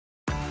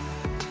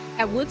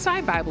At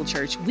Woodside Bible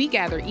Church, we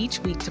gather each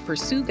week to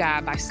pursue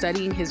God by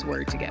studying His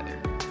Word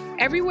together.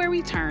 Everywhere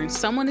we turn,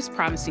 someone is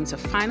promising to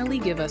finally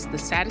give us the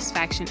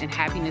satisfaction and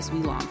happiness we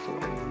long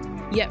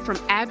for. Yet from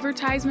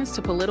advertisements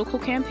to political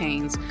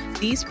campaigns,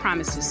 these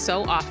promises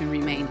so often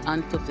remain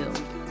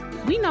unfulfilled.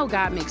 We know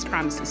God makes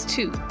promises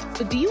too,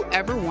 but do you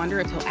ever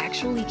wonder if He'll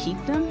actually keep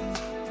them?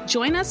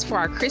 Join us for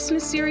our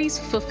Christmas series,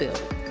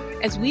 Fulfilled,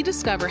 as we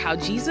discover how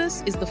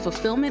Jesus is the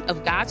fulfillment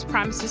of God's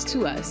promises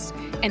to us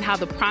and how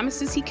the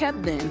promises He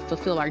kept then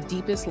fulfill our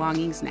deepest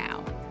longings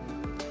now.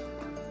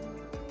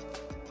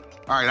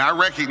 All right, I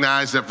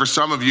recognize that for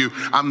some of you,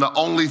 I'm the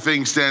only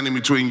thing standing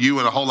between you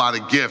and a whole lot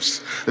of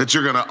gifts that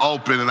you're gonna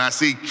open, and I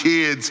see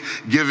kids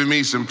giving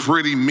me some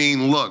pretty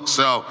mean looks,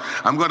 so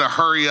I'm gonna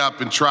hurry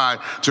up and try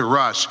to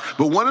rush.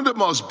 But one of the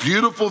most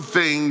beautiful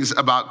things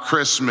about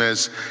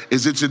Christmas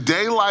is it's a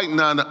day like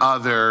none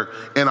other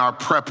in our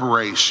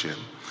preparation.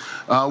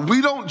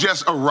 We don't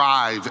just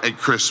arrive at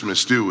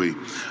Christmas, do we?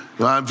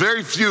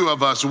 Very few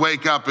of us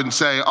wake up and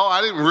say, oh,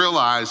 I didn't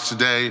realize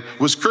today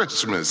was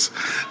Christmas.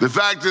 The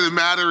fact of the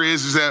matter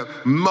is that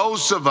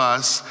most of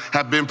us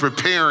have been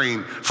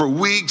preparing for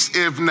weeks,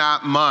 if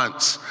not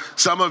months.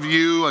 Some of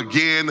you,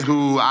 again,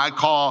 who I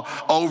call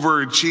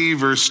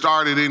overachievers,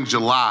 started in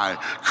July,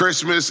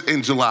 Christmas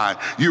in July.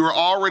 You were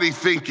already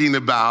thinking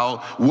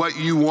about what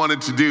you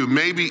wanted to do,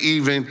 maybe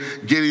even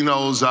getting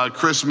those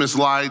Christmas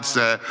lights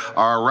that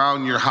are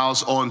around your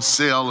house on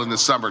sale in the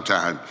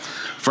summertime.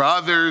 For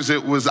others,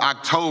 it was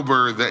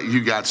October that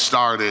you got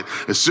started.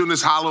 As soon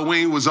as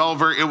Halloween was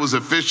over, it was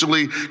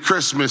officially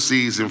Christmas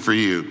season for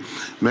you.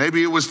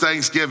 Maybe it was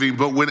Thanksgiving,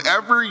 but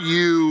whenever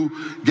you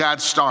got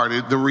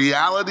started, the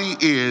reality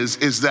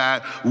is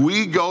that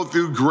we go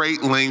through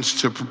great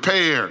lengths to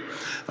prepare.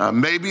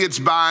 Maybe it's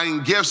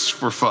buying gifts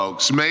for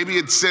folks. Maybe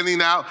it's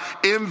sending out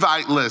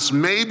invite lists.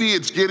 Maybe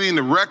it's getting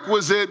the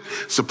requisite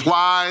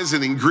supplies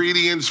and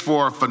ingredients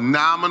for a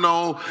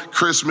phenomenal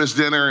Christmas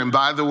dinner. And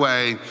by the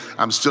way,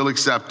 I'm still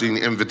accepting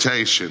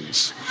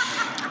invitations.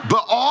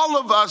 But all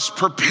of us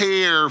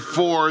prepare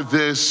for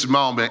this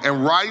moment,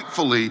 and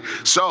rightfully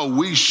so.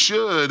 We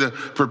should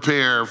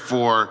prepare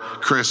for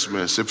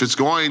Christmas if it's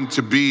going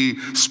to be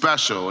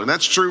special. And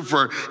that's true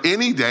for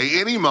any day,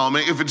 any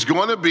moment. If it's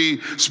going to be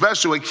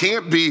special, it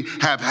can't be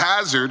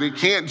haphazard. It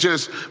can't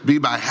just be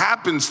by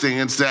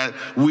happenstance that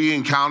we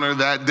encounter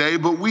that day,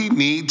 but we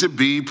need to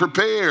be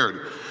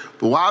prepared.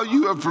 But while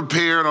you have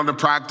prepared on the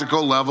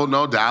practical level,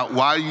 no doubt,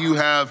 while you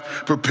have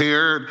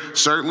prepared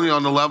certainly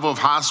on the level of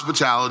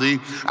hospitality,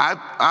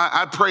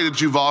 I pray that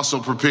you've also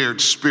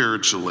prepared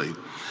spiritually.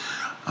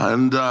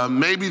 And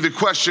maybe the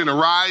question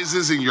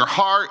arises in your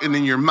heart and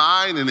in your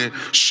mind, and it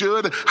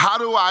should, how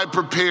do I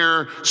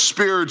prepare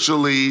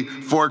spiritually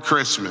for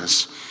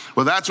Christmas?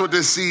 Well, that's what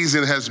this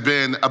season has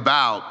been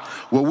about.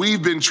 What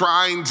we've been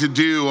trying to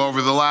do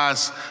over the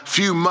last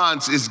few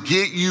months is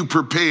get you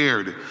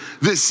prepared.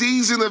 This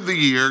season of the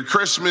year,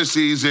 Christmas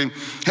season,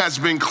 has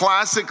been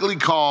classically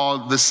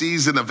called the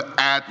season of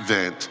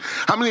Advent.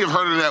 How many have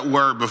heard of that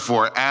word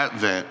before,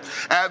 Advent?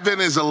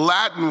 Advent is a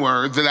Latin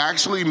word that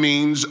actually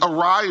means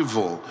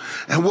arrival.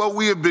 And what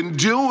we have been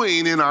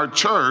doing in our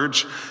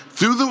church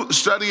through the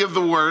study of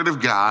the Word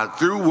of God,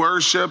 through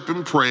worship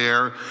and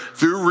prayer,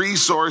 through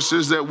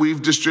resources that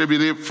we've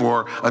distributed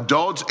for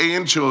adults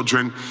and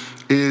children,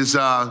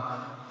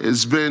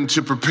 has been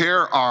to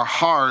prepare our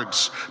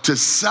hearts to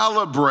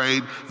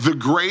celebrate the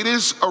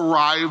greatest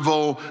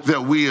arrival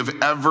that we have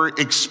ever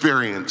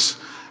experienced.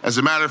 As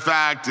a matter of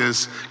fact,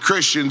 as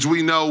Christians,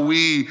 we know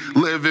we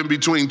live in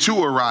between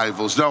two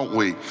arrivals, don't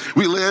we?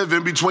 We live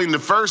in between the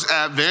first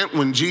Advent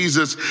when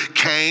Jesus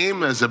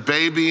came as a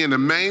baby in a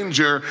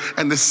manger,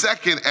 and the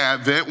second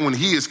Advent when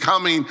He is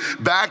coming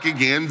back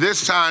again,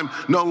 this time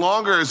no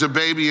longer as a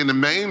baby in a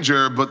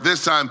manger, but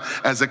this time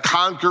as a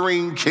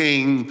conquering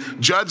king,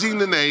 judging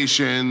the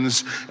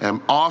nations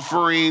and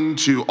offering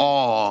to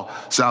all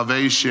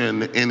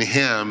salvation in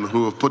Him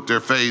who have put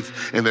their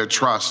faith and their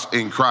trust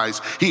in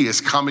Christ. He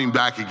is coming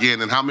back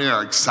again, and how many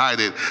are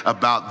excited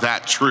about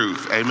that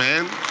truth?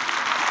 Amen.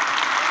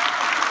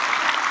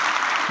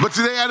 But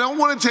today, I don't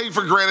want to take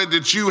for granted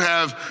that you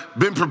have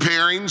been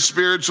preparing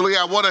spiritually.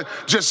 I want to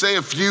just say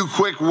a few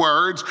quick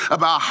words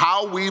about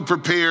how we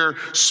prepare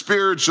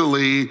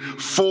spiritually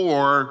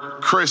for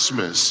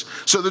Christmas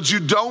so that you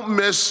don't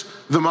miss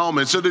the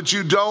moment, so that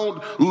you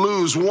don't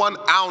lose 1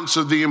 ounce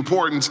of the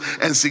importance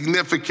and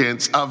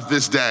significance of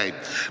this day.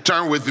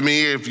 Turn with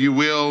me, if you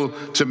will,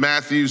 to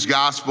Matthew's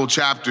Gospel,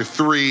 chapter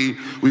 3.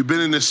 We've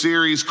been in a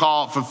series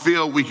called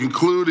Fulfilled. We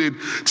concluded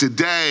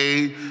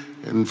today,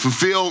 and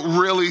Fulfilled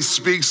really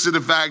speaks to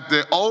the fact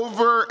that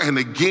over and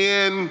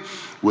again,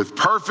 with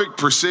perfect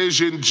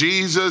precision,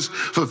 Jesus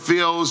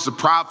fulfills the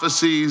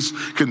prophecies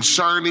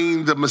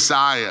concerning the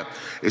Messiah.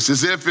 It's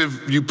as if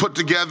you put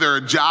together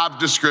a job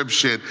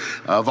description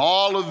of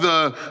all of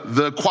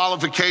the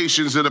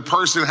qualifications that a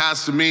person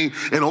has to meet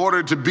in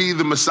order to be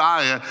the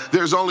Messiah.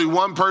 There's only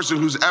one person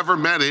who's ever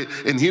met it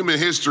in human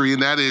history,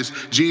 and that is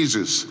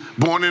Jesus.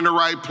 Born in the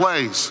right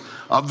place,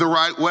 of the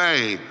right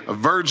way, a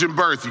virgin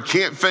birth. You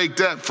can't fake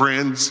that,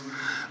 friends.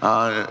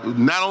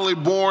 not only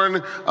born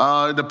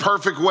the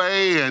perfect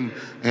way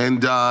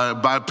and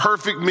by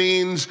perfect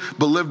means,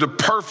 but lived a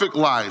perfect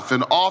life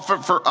and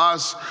offered for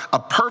us a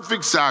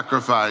perfect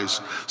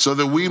sacrifice so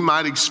that we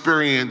might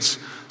experience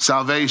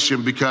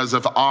salvation because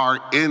of our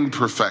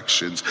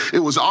imperfections. It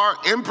was our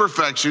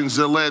imperfections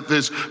that led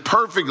this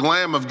perfect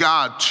Lamb of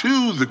God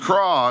to the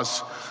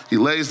cross. He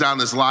lays down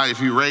his life,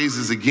 he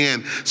raises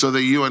again so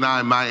that you and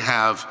I might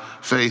have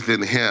faith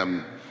in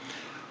him.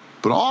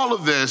 But all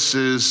of this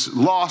is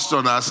lost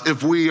on us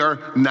if we are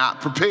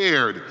not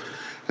prepared.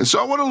 And so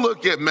I want to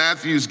look at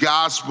Matthew's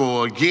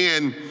gospel.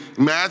 Again,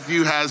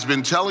 Matthew has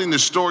been telling the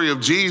story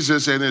of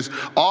Jesus, and as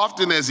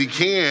often as he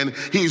can,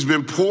 he's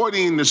been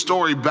pointing the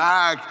story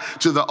back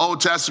to the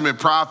Old Testament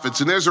prophets.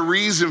 And there's a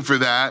reason for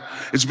that.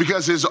 It's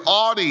because his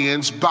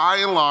audience, by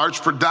and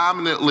large,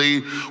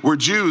 predominantly were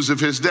Jews of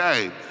his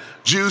day.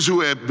 Jews who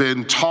had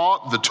been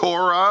taught the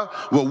Torah,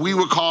 what we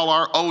would call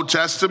our Old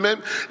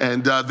Testament,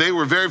 and they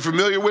were very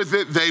familiar with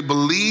it. They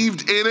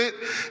believed in it,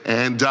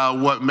 and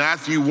what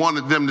Matthew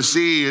wanted them to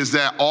see is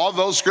that all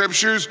those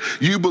scriptures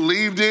you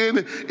believed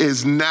in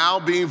is now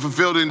being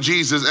fulfilled in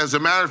Jesus. As a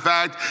matter of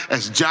fact,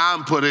 as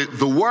John put it,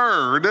 the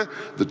Word,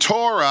 the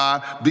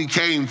Torah,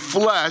 became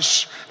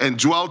flesh and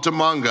dwelt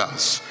among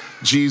us,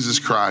 Jesus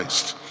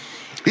Christ.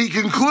 He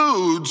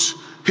concludes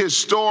his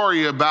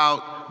story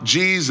about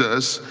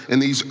Jesus in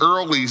these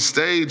early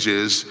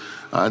stages,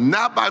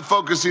 not by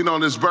focusing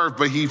on his birth,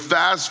 but he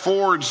fast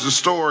forwards the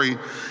story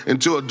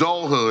into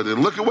adulthood.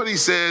 And look at what he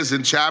says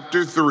in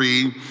chapter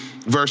 3,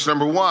 verse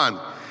number 1.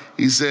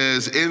 He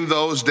says, "In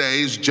those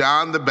days,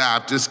 John the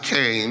Baptist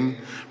came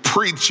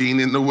preaching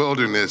in the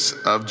wilderness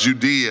of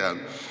Judea.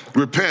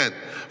 Repent,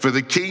 for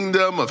the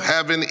kingdom of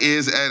heaven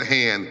is at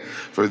hand.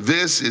 For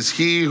this is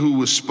he who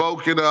was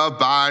spoken of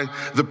by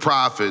the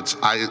prophet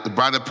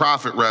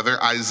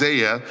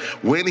Isaiah,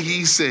 when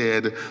he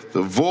said,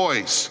 the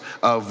voice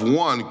of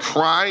one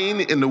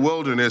crying in the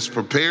wilderness,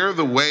 prepare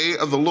the way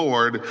of the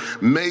Lord,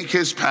 make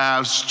his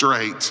paths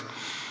straight."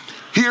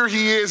 Here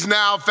he is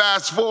now,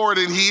 fast forward,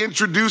 and he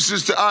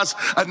introduces to us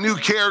a new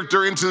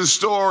character into the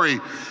story.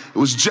 It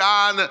was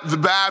John the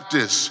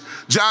Baptist.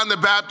 John the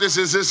Baptist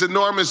is this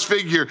enormous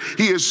figure.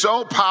 He is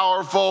so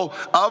powerful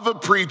of a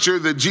preacher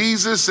that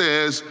Jesus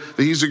says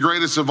that he's the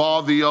greatest of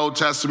all the Old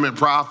Testament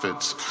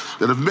prophets.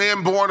 That of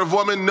man born of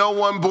woman, no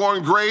one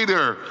born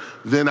greater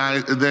than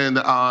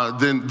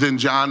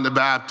John the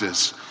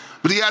Baptist.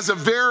 But he has a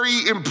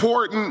very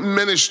important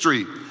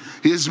ministry.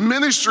 His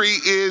ministry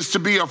is to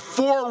be a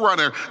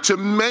forerunner, to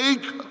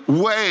make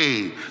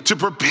way, to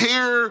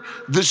prepare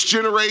this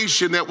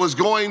generation that was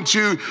going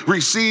to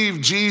receive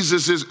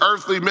Jesus'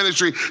 earthly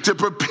ministry, to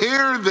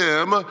prepare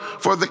them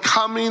for the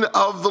coming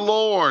of the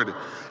Lord.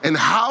 And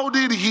how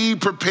did he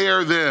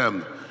prepare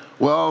them?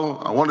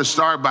 Well, I want to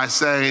start by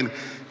saying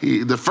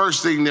the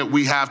first thing that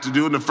we have to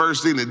do, and the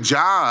first thing that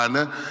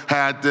John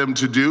had them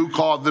to do,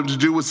 called them to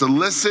do, was to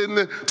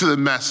listen to the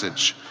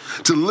message.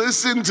 To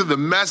listen to the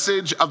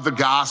message of the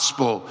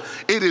gospel.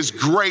 It is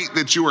great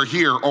that you are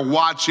here or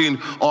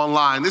watching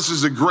online. This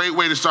is a great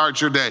way to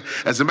start your day.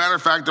 As a matter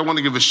of fact, I want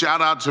to give a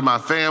shout out to my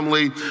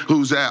family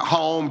who's at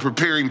home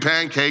preparing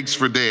pancakes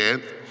for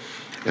Dad.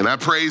 And I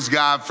praise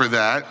God for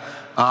that.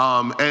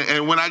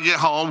 And when I get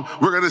home,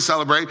 we're going to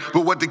celebrate.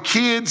 But what the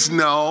kids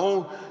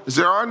know is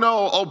there are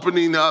no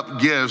opening up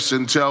gifts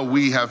until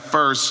we have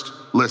first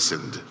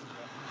listened.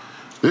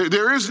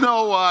 There is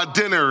no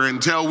dinner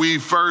until we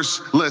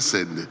first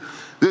listened.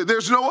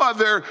 There's no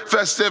other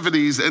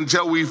festivities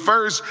until we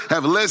first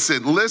have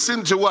listened.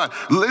 Listened to what?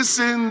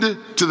 Listened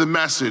to the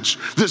message.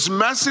 This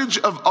message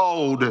of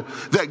old,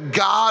 that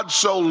God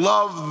so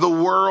loved the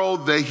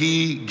world that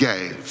he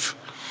gave.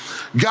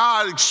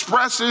 God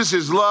expresses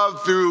his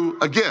love through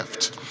a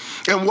gift.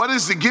 And what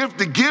is the gift?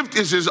 The gift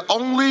is his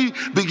only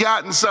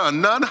begotten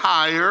son. None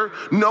higher,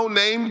 no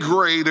name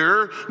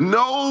greater,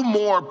 no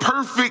more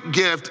perfect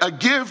gift. A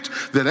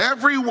gift that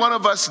every one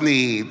of us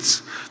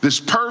needs.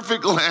 This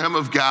perfect Lamb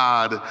of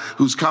God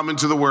who's come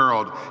into the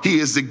world. He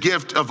is the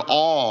gift of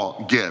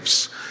all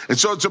gifts. And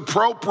so it's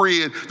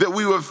appropriate that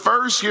we would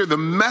first hear the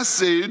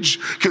message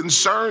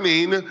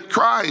concerning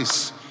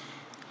Christ.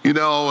 You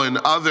know, in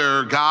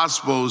other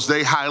gospels,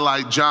 they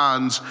highlight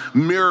John's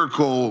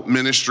miracle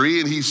ministry,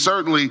 and he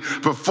certainly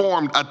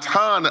performed a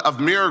ton of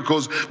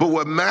miracles. But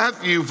what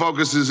Matthew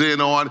focuses in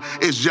on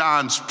is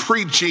John's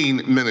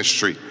preaching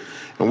ministry.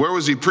 And where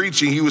was he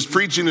preaching? He was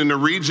preaching in the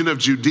region of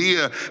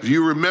Judea. If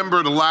you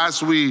remember the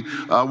last we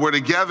were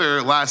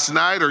together last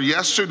night or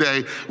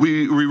yesterday,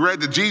 we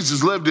read that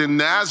Jesus lived in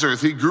Nazareth.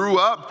 He grew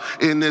up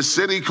in this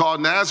city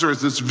called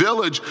Nazareth, this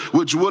village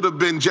which would have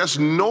been just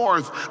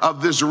north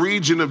of this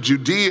region of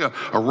Judea,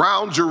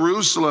 around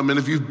Jerusalem. And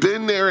if you've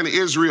been there in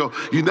Israel,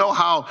 you know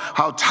how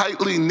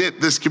tightly knit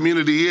this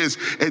community is.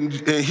 And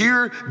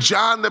here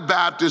John the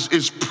Baptist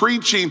is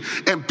preaching,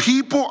 and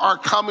people are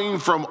coming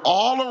from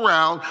all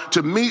around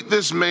to meet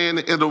this man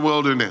in the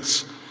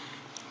wilderness.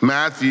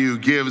 Matthew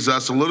gives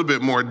us a little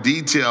bit more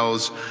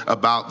details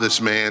about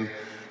this man.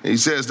 And he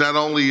says not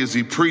only is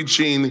he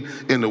preaching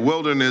in the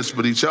wilderness,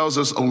 but he tells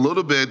us a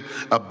little bit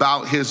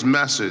about his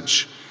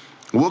message.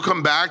 We'll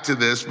come back to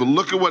this, but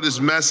look at what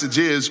his message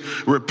is.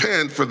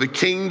 Repent, for the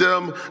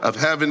kingdom of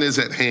heaven is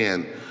at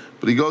hand.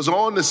 But he goes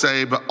on to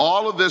say, but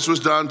all of this was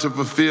done to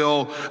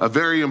fulfill a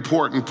very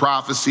important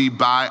prophecy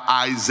by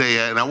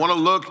Isaiah. And I want to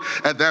look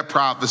at that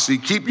prophecy.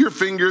 Keep your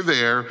finger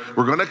there.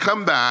 We're going to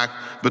come back,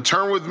 but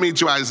turn with me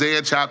to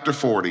Isaiah chapter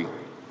 40.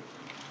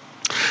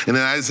 And in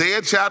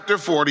Isaiah chapter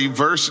 40,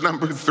 verse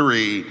number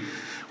 3,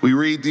 we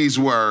read these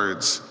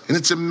words. And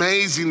it's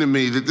amazing to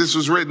me that this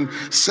was written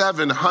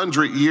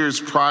 700 years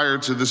prior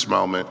to this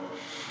moment.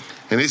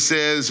 And it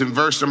says in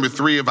verse number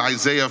 3 of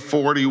Isaiah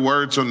 40,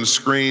 words on the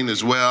screen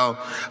as well,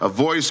 a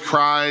voice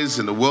cries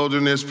in the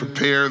wilderness,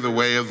 prepare the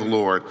way of the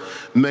Lord.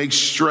 Make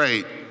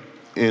straight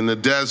in the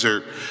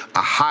desert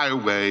a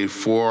highway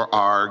for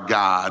our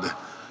God.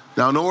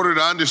 Now, in order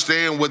to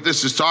understand what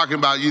this is talking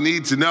about, you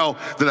need to know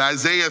that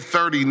Isaiah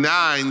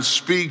 39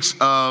 speaks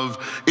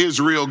of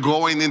Israel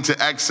going into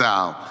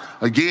exile.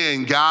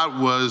 Again,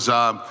 God was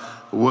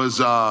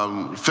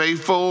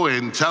faithful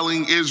in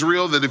telling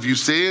Israel that if you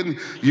sin,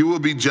 you will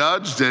be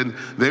judged. And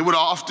they would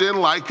often,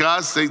 like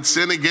us, they'd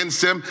sin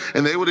against him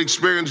and they would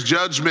experience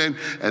judgment.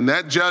 And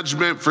that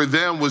judgment for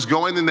them was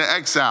going into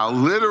exile,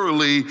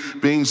 literally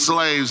being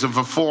slaves of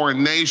a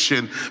foreign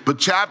nation. But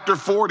chapter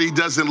 40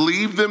 doesn't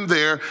leave them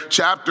there.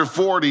 Chapter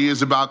 40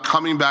 is about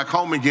coming back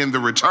home again, the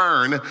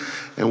return.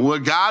 And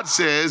what God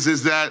says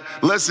is that,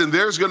 listen,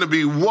 there's going to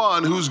be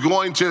one who's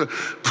going to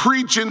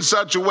preach in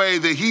such a way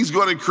that he's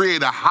going to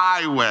create a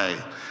highway.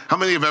 How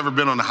many have ever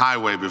been on the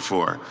highway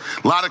before?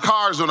 A lot of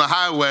cars on the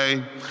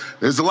highway.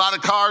 There's a lot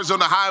of cars on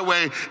the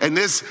highway, and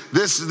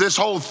this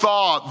whole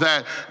thought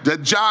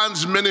that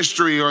John's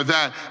ministry, or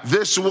that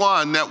this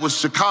one that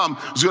was to come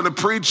was going to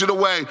preach in a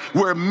way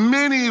where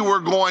many were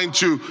going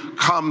to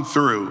come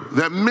through,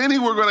 that many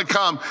were going to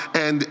come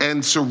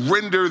and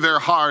surrender their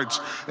hearts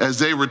as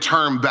they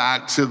return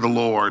back to the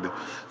Lord.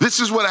 This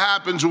is what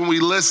happens when we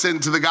listen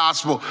to the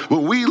gospel.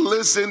 When we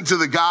listen to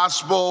the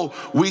gospel,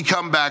 we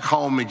come back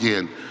home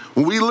again.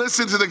 When we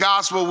listen to the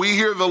gospel, we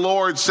hear the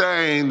Lord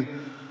saying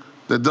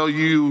that though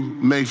you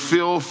may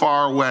feel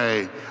far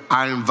away,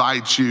 I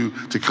invite you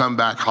to come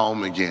back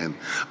home again.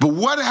 But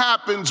what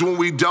happens when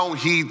we don't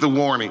heed the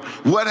warning?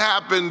 What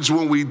happens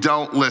when we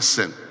don't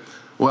listen?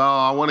 Well,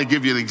 I want to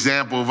give you an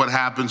example of what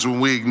happens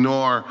when we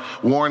ignore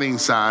warning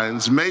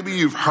signs. Maybe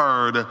you've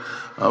heard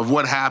of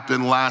what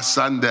happened last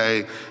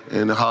Sunday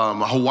in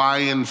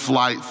Hawaiian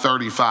Flight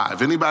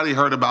 35. Anybody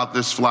heard about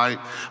this flight,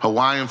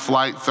 Hawaiian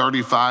Flight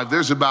 35?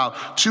 There's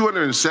about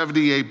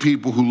 278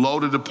 people who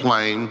loaded a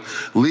plane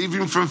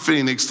leaving from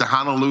Phoenix to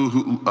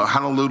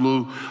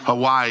Honolulu,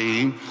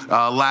 Hawaii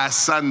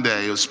last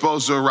Sunday. It was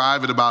supposed to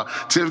arrive at about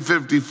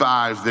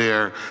 10:55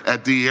 there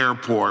at the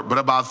airport. But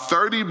about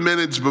 30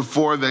 minutes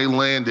before they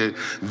landed,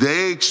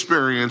 they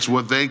experienced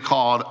what they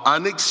called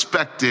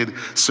unexpected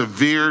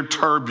severe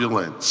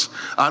turbulence.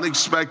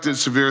 Unexpected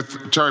severe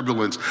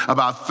turbulence.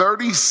 About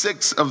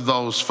 36 of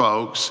those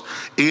folks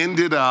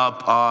ended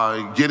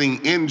up getting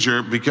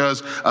injured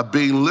because of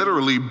being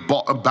literally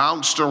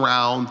bounced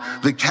around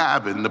the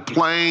cabin. The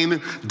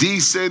plane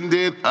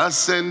descended,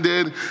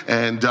 ascended,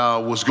 and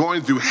was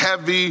going through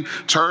heavy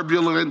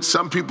turbulence.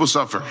 Some people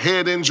suffer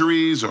head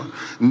injuries or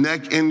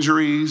neck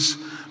injuries.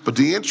 But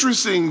the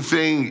interesting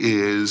thing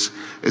is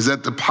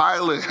that the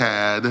pilot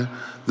had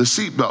the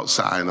seatbelt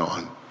sign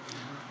on.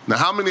 Now,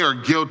 how many are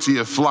guilty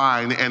of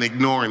flying and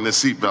ignoring the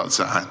seatbelt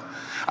sign?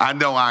 I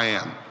know I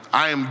am.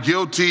 I am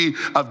guilty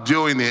of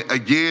doing it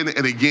again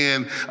and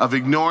again, of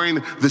ignoring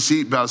the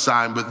seatbelt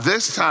sign. But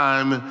this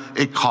time,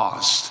 it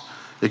cost.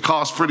 It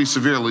cost pretty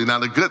severely. Now,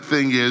 the good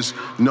thing is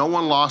no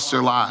one lost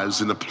their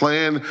lives and the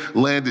plane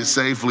landed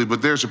safely,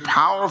 but there's a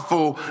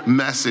powerful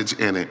message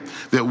in it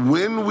that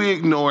when we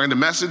ignore, and the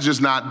message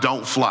is not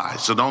don't fly,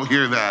 so don't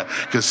hear that,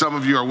 because some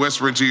of you are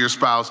whispering to your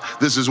spouse,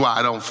 this is why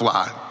I don't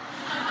fly.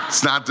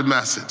 It's not the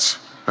message,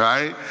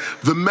 right?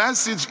 The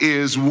message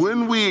is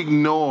when we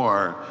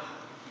ignore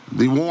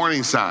the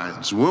warning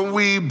signs, when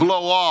we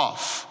blow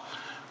off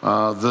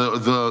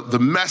the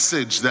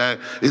message that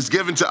is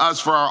given to us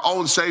for our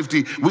own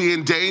safety, we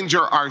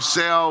endanger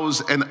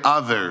ourselves and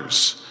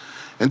others.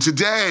 And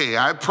today,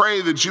 I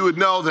pray that you would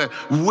know that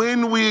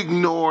when we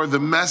ignore the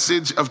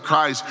message of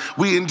Christ,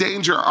 we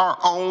endanger our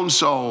own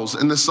souls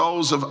and the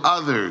souls of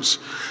others.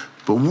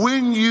 But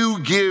when you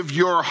give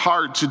your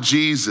heart to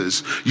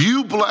Jesus,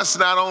 you bless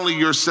not only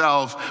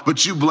yourself,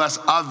 but you bless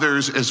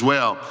others as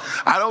well.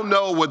 I don't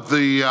know what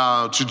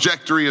the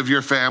trajectory of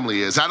your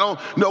family is. I don't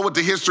know what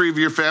the history of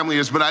your family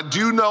is, but I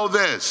do know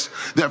this,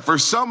 that for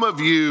some of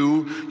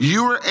you,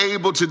 you are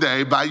able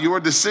today, by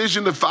your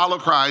decision to follow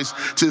Christ,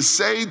 to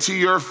say to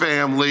your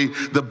family,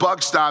 the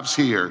buck stops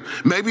here.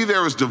 Maybe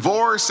there was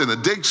divorce and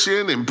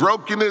addiction and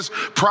brokenness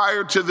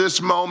prior to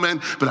this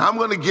moment, but I'm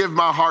going to give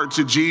my heart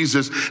to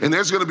Jesus, and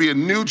there's going to be a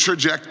new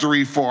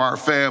trajectory for our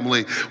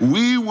family.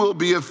 We will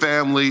be a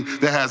family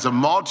that has a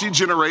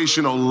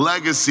multi-generational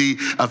legacy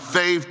of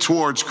faith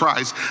towards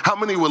Christ. How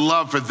many would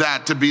love for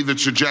that to be the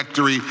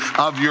trajectory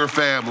of your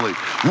family?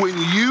 When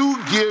you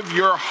give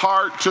your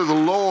heart to the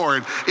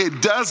Lord,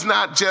 it does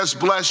not just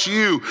bless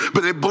you,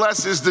 but it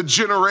blesses the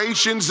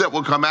generations that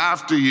will come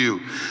after you.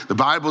 The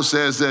Bible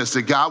says this,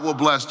 that God will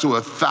bless to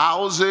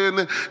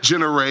 1,000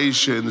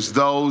 generations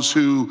those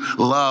who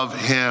love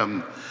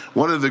him.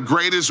 One of the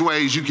greatest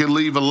ways you can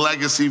leave a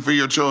legacy for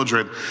your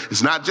children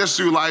is not just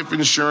through life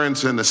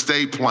insurance and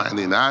estate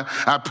planning.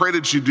 I pray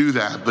that you do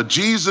that. But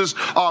Jesus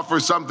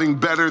offers something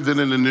better than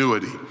an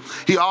annuity.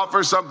 He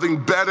offers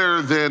something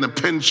better than a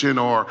pension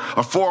or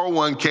a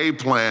 401k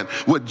plan.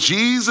 What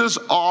Jesus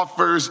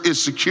offers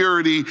is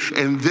security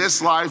in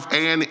this life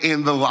and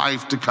in the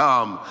life to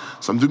come.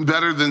 Something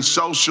better than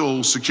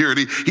social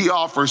security. He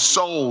offers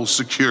soul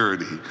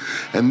security.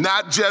 And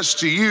not just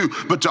to you,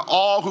 but to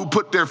all who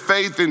put their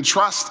faith and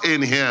trust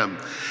in him.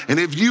 And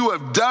if you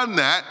have done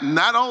that,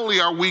 not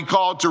only are we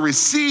called to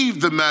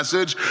receive the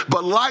message,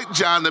 but like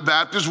John the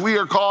Baptist, we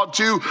are called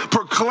to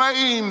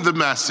proclaim the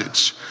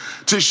message,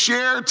 to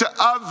share to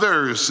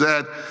others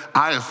that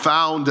I have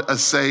found a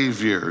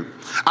Savior.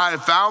 I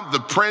have found the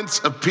Prince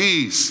of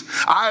Peace.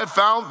 I have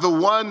found the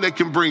one that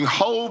can bring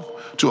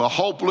hope to a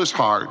hopeless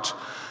heart.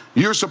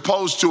 You're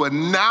supposed to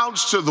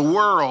announce to the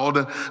world,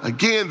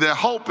 again, that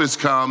hope has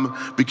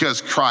come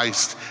because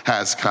Christ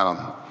has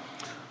come.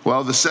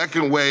 Well, the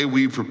second way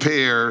we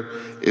prepare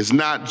is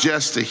not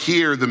just to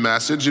hear the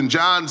message. And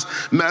John's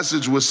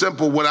message was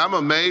simple. What I'm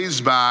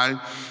amazed by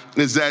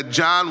is that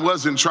John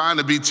wasn't trying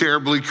to be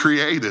terribly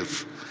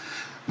creative.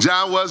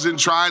 John wasn't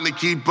trying to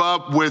keep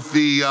up with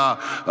the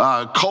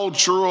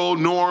cultural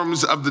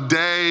norms of the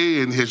day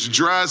in his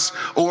dress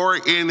or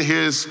in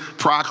his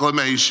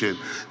proclamation.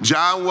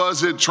 John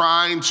wasn't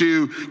trying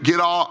to get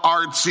all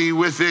artsy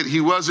with it.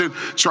 He wasn't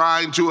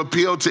trying to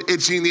appeal to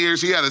itching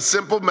ears. He had a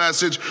simple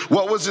message.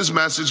 What was his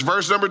message?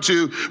 Verse number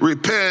 2,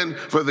 repent,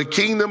 for the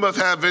kingdom of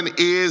heaven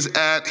is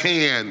at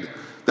hand.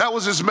 That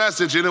was his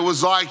message, and it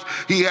was like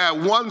he had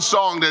one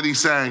song that he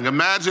sang.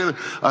 Imagine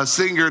a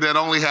singer that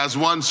only has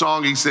one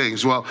song he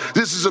sings. Well,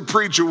 this is a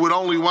preacher with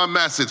only one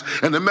message,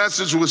 and the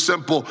message was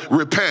simple: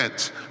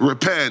 repent,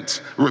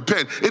 repent,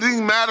 repent. It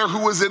didn't matter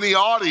who was in the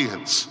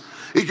audience.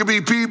 It could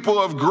be people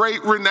of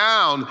great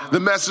renown. The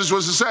message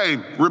was the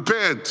same: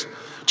 repent.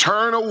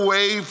 Turn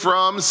away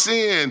from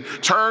sin.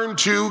 Turn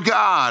to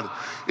God.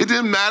 It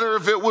didn't matter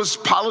if it was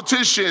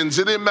politicians.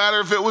 It didn't matter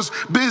if it was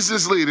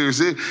business leaders.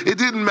 It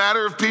didn't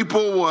matter if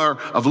people were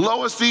of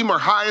low esteem or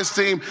high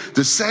esteem.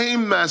 The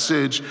same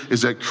message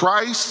is that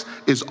Christ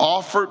is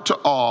offered to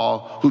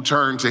all who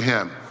turn to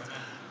him.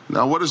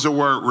 Now, what does the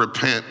word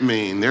repent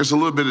mean? There's a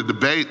little bit of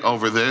debate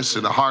over this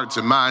in the hearts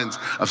and minds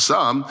of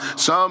some.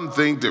 Some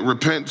think that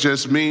repent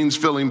just means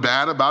feeling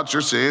bad about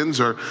your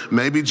sins, or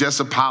maybe just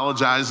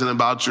apologizing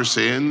about your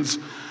sins.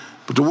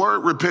 But the word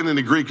repent in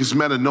the Greek is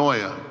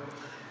metanoia.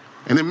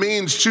 And it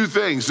means two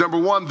things. Number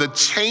one, the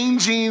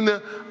changing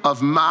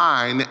of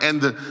mind,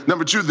 and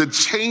number two, the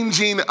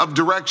changing of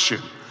direction.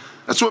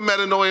 That's what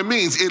metanoia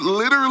means. It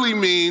literally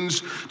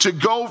means to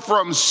go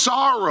from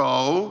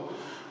sorrow,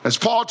 as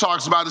Paul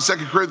talks about in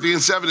 2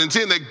 Corinthians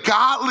 7:10, that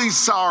godly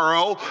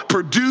sorrow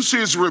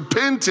produces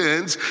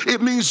repentance.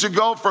 It means to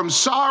go from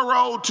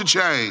sorrow to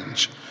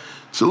change.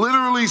 So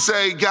literally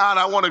say, God,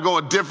 I want to go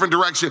a different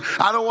direction.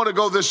 I don't want to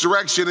go this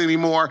direction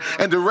anymore.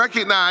 And to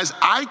recognize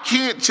I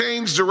can't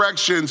change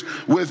directions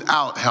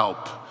without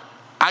help.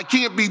 I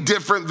can't be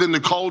different than the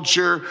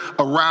culture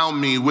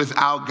around me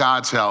without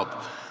God's help.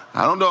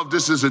 I don't know if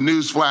this is a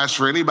news flash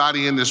for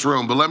anybody in this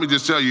room, but let me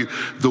just tell you,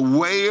 the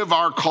way of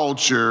our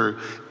culture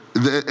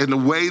and the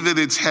way that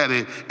it's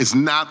headed is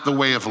not the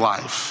way of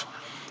life.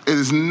 It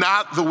is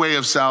not the way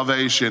of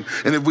salvation.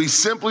 And if we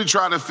simply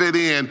try to fit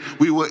in,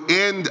 we will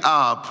end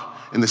up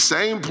in the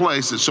same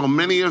place that so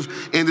many have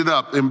ended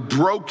up, in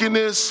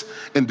brokenness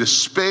and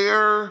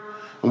despair.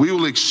 We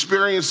will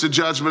experience the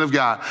judgment of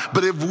God.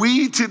 But if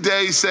we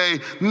today say,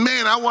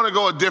 man, I want to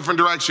go a different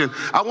direction.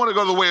 I want to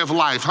go the way of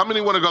life. How many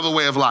want to go the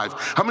way of life?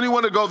 How many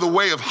want to go the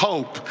way of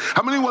hope?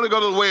 How many want to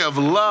go the way of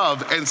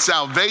love and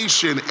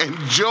salvation and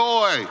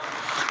joy?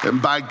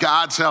 And by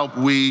God's help,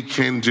 we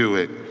can do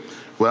it.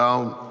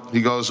 Well,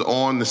 he goes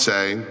on to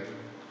say,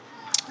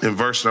 in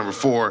verse number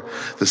 4,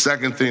 the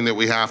second thing that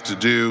we have to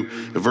do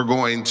if we're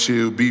going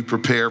to be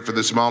prepared for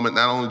this moment,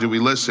 not only do we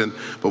listen,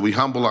 but we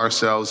humble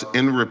ourselves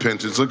in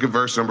repentance. Look at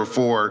verse number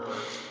 4.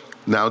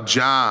 Now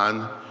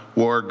John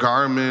wore a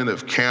garment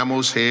of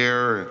camel's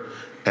hair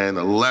and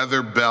a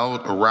leather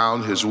belt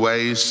around his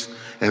waist,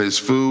 and his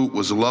food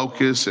was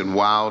locusts and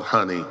wild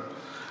honey.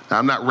 Now,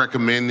 I'm not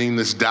recommending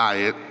this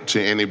diet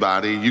to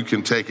anybody. You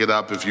can take it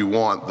up if you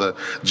want, the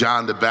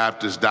John the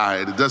Baptist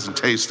diet. It doesn't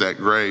taste that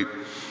great.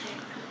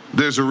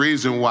 There's a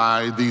reason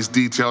why these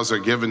details are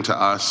given to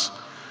us.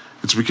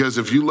 It's because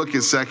if you look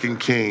at 2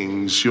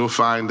 Kings, you'll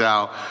find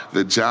out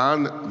that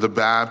John the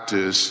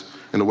Baptist,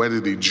 in the way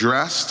that he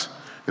dressed,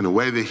 in the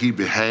way that he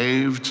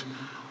behaved,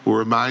 will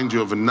remind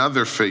you of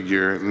another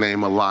figure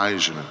named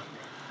Elijah.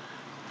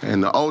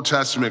 And the Old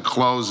Testament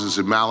closes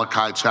in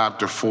Malachi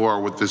chapter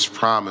 4 with this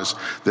promise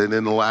that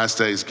in the last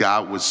days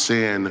God would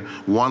send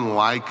one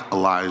like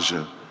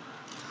Elijah,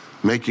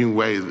 making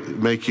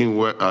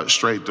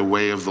straight the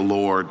way of the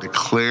Lord,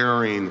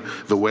 declaring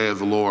the way of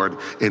the Lord.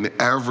 In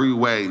every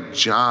way,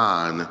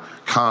 John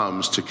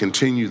comes to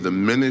continue the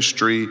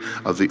ministry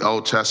of the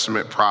Old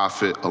Testament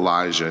prophet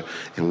Elijah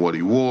in what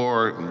he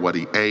wore, in what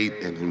he ate,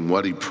 and in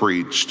what he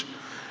preached.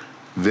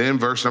 Then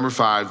verse number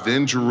 5,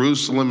 then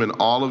Jerusalem and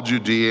all of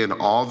Judea and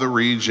all the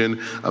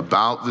region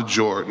about the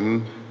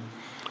Jordan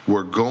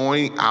were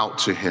going out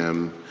to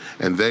him,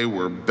 and they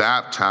were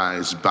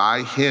baptized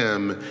by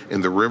him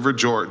in the river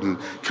Jordan,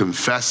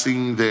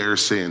 confessing their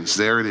sins.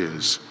 There it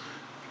is.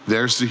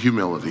 There's the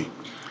humility.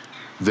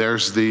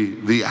 There's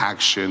the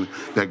action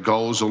that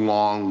goes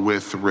along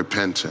with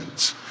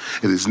repentance.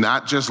 It is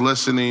not just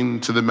listening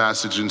to the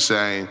message and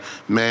saying,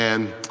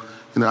 man,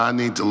 I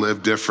need to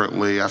live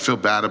differently. I feel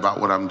bad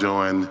about what I'm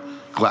doing.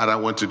 Glad I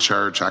went to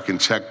church. I can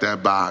check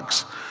that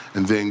box.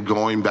 And then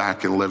going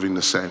back and living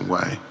the same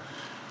way.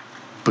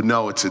 But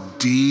no, it's a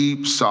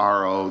deep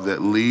sorrow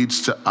that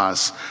leads to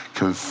us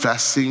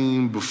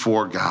confessing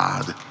before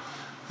God.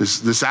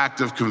 This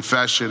act of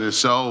confession is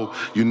so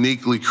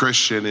uniquely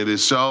Christian. It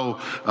is so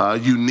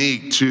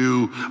unique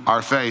to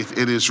our faith.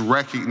 It is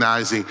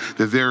recognizing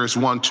that there is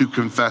one to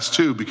confess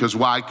to, because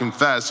why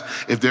confess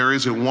if there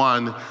isn't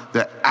one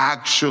that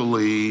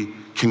actually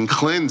can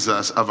cleanse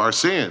us of our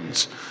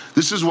sins?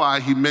 This is why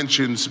he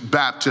mentions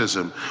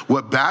baptism.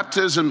 What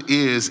baptism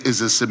is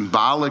a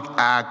symbolic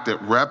act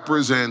that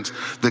represents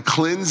the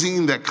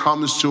cleansing that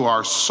comes to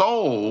our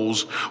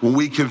souls when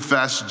we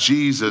confess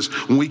Jesus,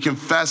 when we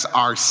confess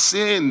our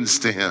sins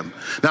to him.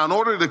 Now, in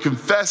order to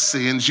confess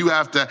sins, you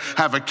have to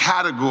have a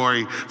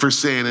category for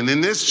sin. And in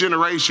this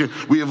generation,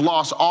 we have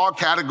lost all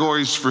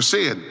categories for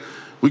sin.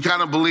 We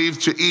kind of believe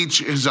to each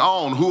his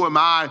own. Who am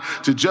I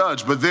to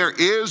judge? But there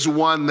is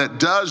one that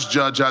does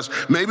judge us.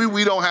 Maybe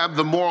we don't have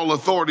the moral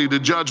authority to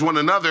judge one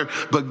another,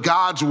 but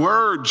God's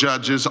word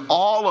judges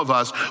all of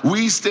us.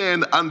 We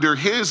stand under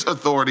his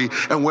authority.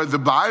 And where the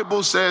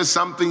Bible says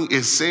something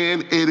is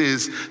sin, it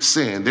is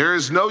sin. There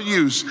is no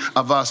use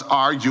of us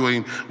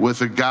arguing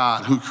with a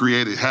God who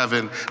created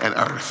heaven and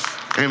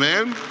earth.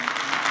 Amen?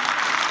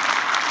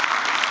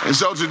 And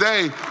so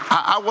today,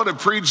 I want to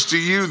preach to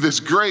you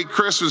this great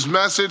Christmas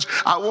message.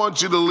 I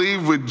want you to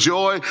leave with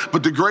joy.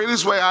 But the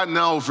greatest way I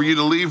know for you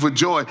to leave with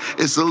joy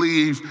is to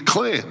leave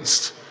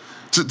cleansed.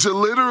 To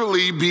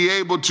literally be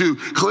able to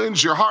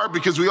cleanse your heart,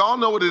 because we all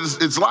know what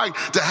it's like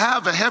to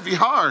have a heavy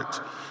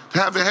heart. To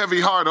have a heavy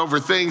heart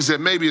over things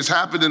that maybe has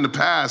happened in the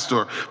past,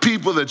 or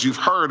people that you've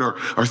hurt,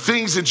 or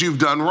things that you've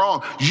done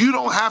wrong. You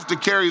don't have to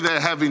carry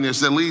that heaviness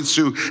that leads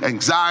to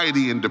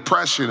anxiety and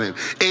depression and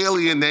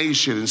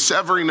alienation and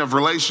severing of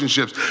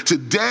relationships.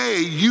 Today,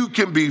 you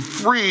can be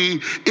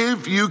free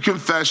if you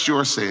confess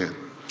your sin.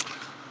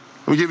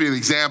 Let me give you an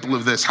example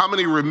of this. How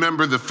many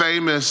remember the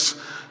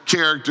famous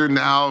character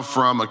now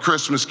from A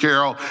Christmas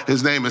Carol?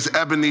 His name is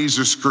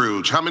Ebenezer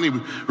Scrooge. How many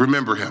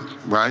remember him,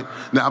 right?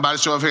 Now, by the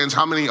show of hands,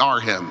 how many are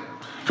him?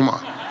 Come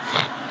on.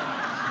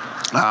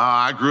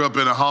 I grew up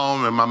in a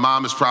home, and my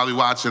mom is probably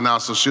watching now,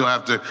 so she'll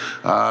have to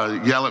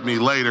yell at me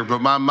later. But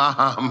my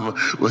mom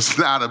was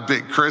not a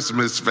big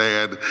Christmas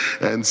fan,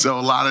 and so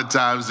a lot of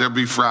times there'd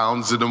be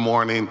frowns in the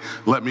morning,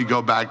 let me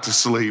go back to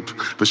sleep.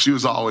 But she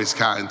was always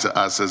kind to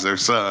us as her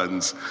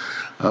sons.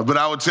 But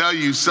I would tell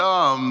you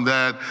some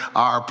that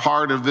are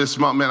part of this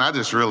month. Man, I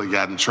just really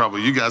got in trouble.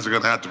 You guys are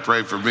going to have to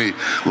pray for me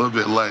a little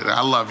bit later.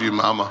 I love you,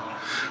 Mama.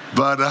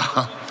 But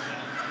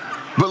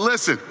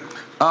listen,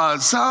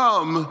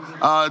 some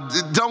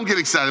don't get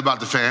excited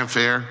about the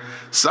fanfare.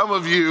 Some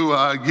of you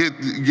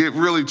get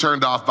really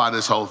turned off by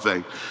this whole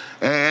thing.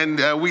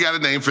 And we got a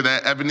name for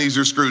that,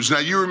 Ebenezer Scrooge. Now,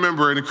 you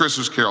remember in A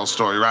Christmas Carol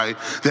story, right?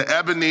 That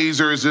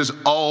Ebenezer is this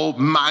old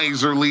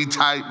miserly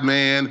type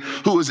man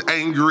who is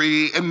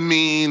angry and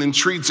mean and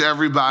treats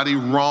everybody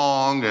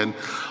wrong and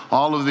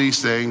all of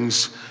these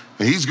things.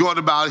 And he's going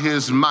about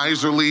his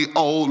miserly,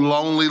 old,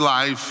 lonely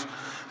life.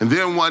 And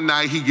then one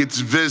night he gets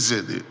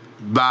visited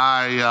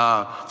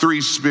by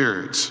three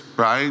spirits,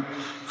 right?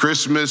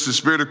 Christmas, the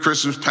spirit of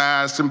Christmas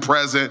past and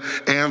present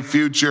and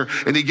future.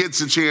 And he gets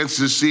a chance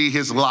to see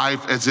his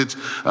life as it's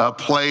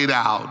played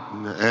out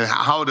and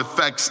how it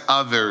affects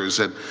others.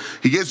 And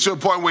he gets to a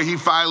point where he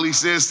finally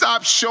says,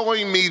 stop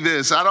showing me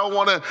this. I don't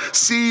want to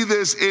see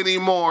this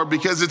anymore,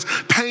 because it's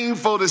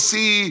painful to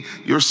see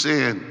your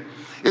sin.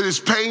 It is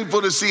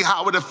painful to see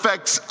how it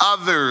affects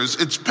others.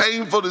 It's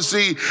painful to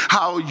see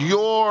how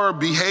your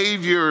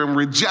behavior and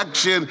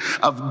rejection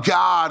of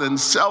God and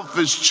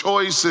selfish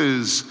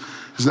choices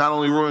has not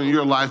only ruined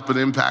your life, but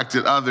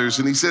impacted others.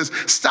 And he says,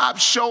 stop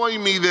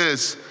showing me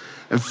this.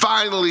 And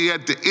finally,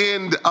 at the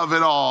end of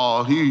it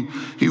all, he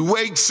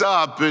wakes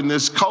up in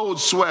this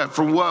cold sweat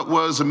from what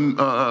was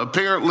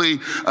apparently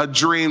a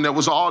dream that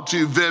was all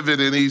too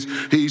vivid. And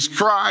he's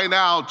crying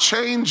out,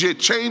 change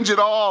it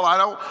all. I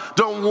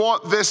don't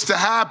want this to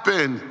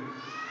happen.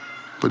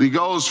 But he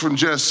goes from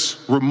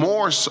just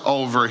remorse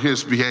over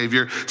his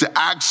behavior to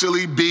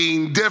actually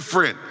being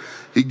different.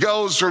 He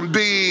goes from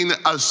being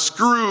a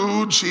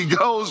Scrooge. He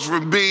goes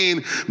from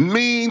being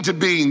mean to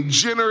being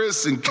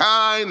generous and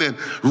kind and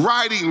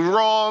righting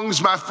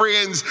wrongs. My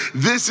friends,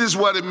 this is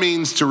what it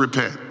means to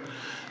repent.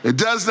 It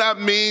does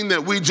not mean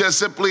that we just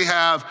simply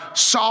have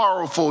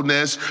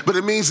sorrowfulness, but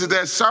it means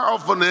that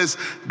sorrowfulness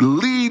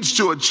leads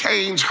to a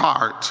changed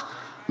heart,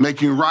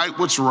 making right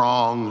what's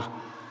wrong,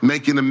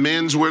 making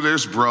amends where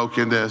there's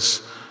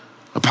brokenness,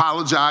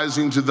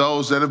 apologizing to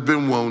those that have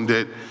been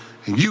wounded.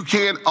 And you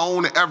can't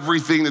own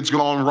everything that's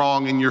going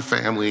wrong in your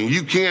family. And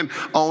you can't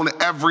own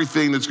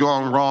everything that's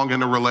going wrong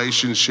in a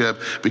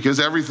relationship, because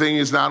everything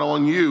is not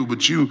on you,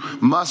 but you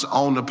must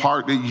own the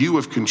part that you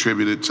have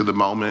contributed to the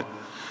moment.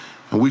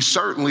 And we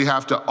certainly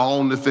have to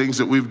own the things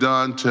that we've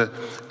done to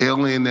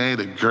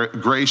alienate a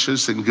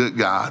gracious and good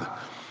God.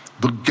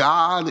 But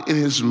God, in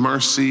his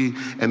mercy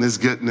and his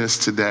goodness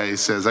today,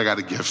 says, I got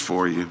a gift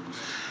for you.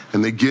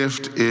 And the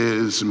gift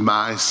is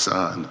my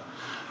son,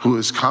 who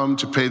has come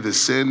to pay the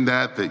sin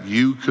debt that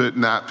you could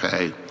not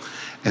pay.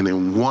 And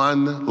in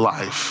one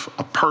life,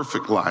 a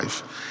perfect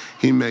life,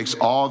 he makes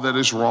all that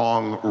is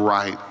wrong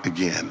right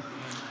again.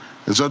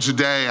 And so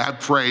today, I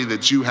pray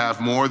that you have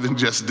more than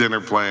just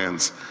dinner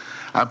plans.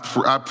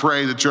 I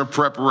pray that your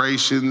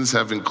preparations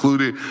have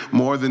included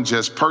more than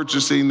just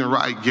purchasing the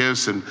right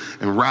gifts and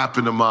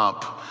wrapping them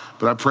up.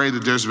 But I pray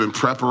that there's been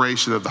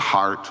preparation of the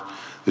heart,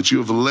 that you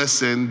have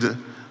listened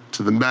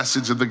to the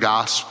message of the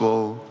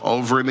gospel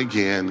over and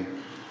again,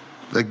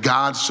 that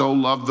God so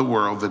loved the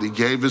world that he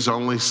gave his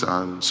only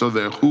son so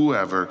that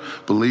whoever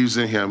believes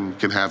in him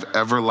can have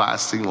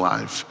everlasting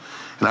life.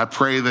 And I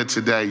pray that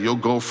today you'll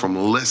go from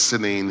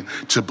listening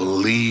to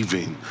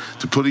believing,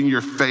 to putting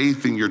your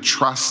faith and your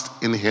trust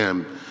in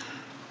him,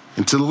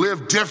 and to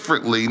live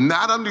differently,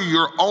 not under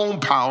your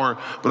own power,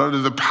 but under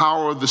the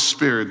power of the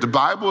Spirit. The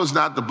Bible is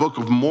not the book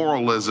of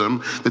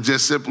moralism that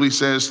just simply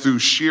says through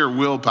sheer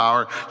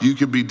willpower, you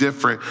can be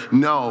different.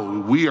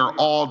 No, we are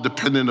all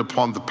dependent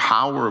upon the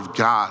power of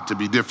God to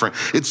be different.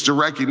 It's the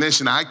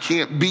recognition I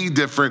can't be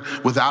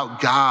different without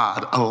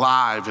God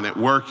alive and at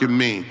work in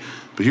me.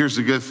 But here's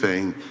the good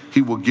thing.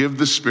 He will give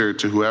the Spirit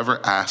to whoever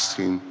asks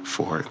him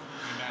for it.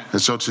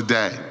 And so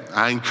today,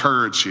 I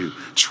encourage you,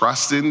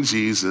 trust in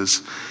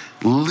Jesus.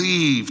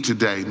 Leave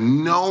today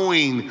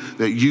knowing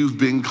that you've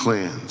been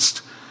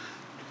cleansed,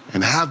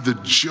 and have the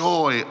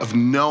joy of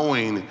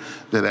knowing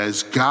that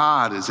as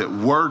God is at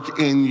work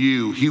in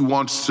you, he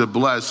wants to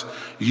bless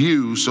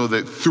you so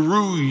that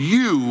through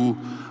you,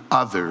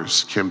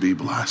 others can be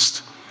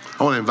blessed.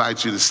 I want to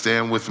invite you to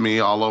stand with me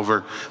all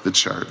over the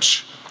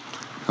church.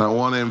 And I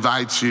want to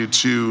invite you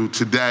to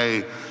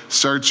today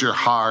search your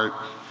heart.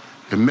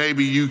 And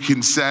maybe you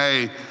can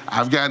say,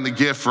 I've gotten a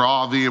gift for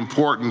all the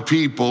important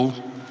people.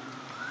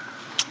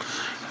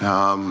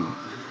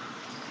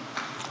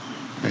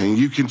 And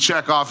you can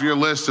check off your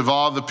list of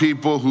all the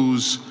people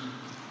who's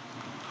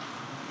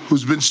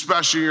been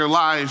special in your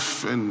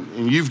life,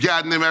 and you've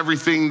gotten them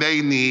everything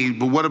they need.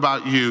 But what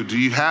about you? Do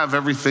you have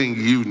everything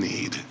you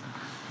need?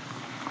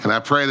 And I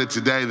pray that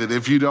today, that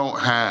if you don't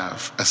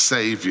have a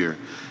Savior,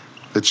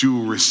 that you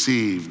will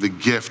receive the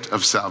gift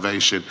of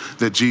salvation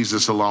that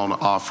Jesus alone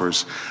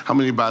offers. How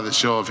many, by the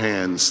show of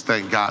hands,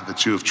 thank God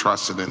that you have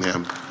trusted in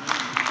him?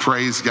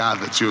 Praise God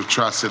that you have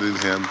trusted in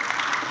him.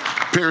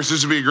 Parents,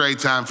 this would be a great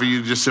time for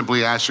you to just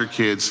simply ask your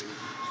kids,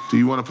 do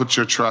you want to put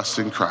your trust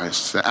in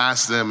Christ?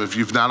 Ask them, if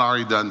you've not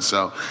already done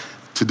so,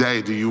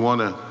 today, do you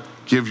want to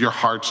give your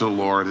heart to the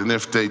Lord? And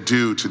if they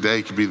do,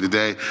 today could be the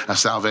day of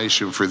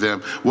salvation for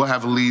them. We'll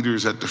have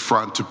leaders at the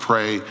front to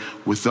pray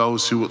with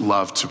those who would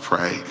love to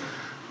pray.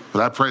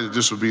 But I pray that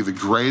this will be the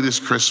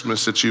greatest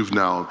Christmas that you've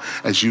known,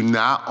 as you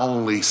not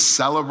only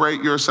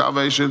celebrate your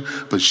salvation,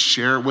 but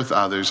share it with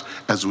others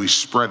as we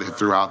spread it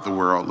throughout the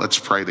world. Let's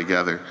pray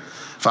together.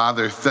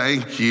 Father,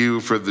 thank you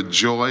for the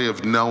joy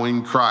of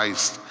knowing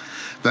Christ.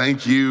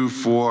 Thank you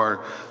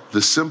for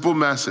the simple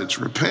message,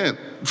 repent,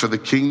 for the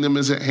kingdom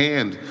is at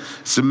hand.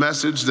 It's a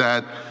message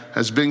that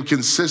has been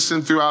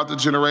consistent throughout the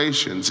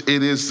generations.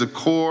 It is the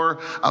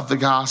core of the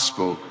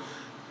gospel,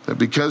 that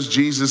because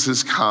Jesus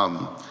has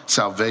come,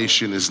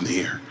 salvation is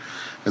near.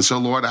 And so,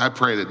 Lord, I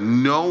pray that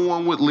no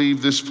one would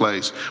leave this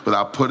place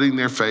without putting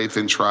their faith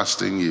and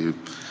trust in you.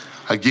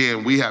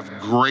 Again, we have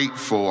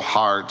grateful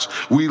hearts.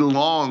 We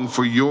long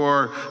for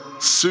your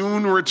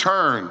soon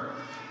return.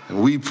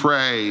 And we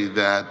pray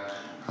that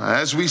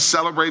as we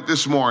celebrate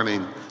this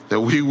morning, that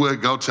we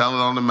would go tell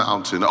it on the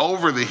mountain,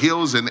 over the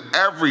hills and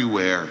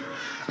everywhere,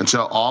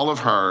 until all have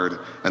heard,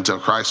 until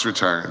Christ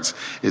returns.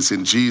 It's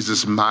in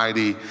Jesus'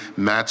 mighty,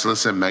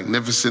 matchless, and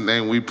magnificent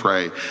name we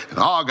pray. And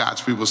all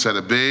God's people said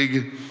a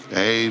big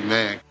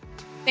amen.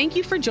 Thank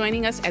you for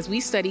joining us as we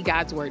study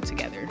God's Word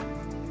together.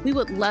 We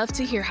would love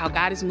to hear how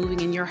God is moving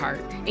in your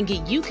heart and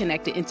get you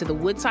connected into the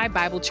Woodside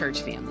Bible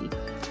Church family.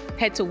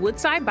 Head to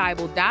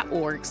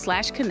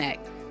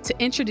woodsidebible.org/connect to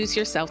introduce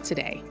yourself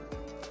today.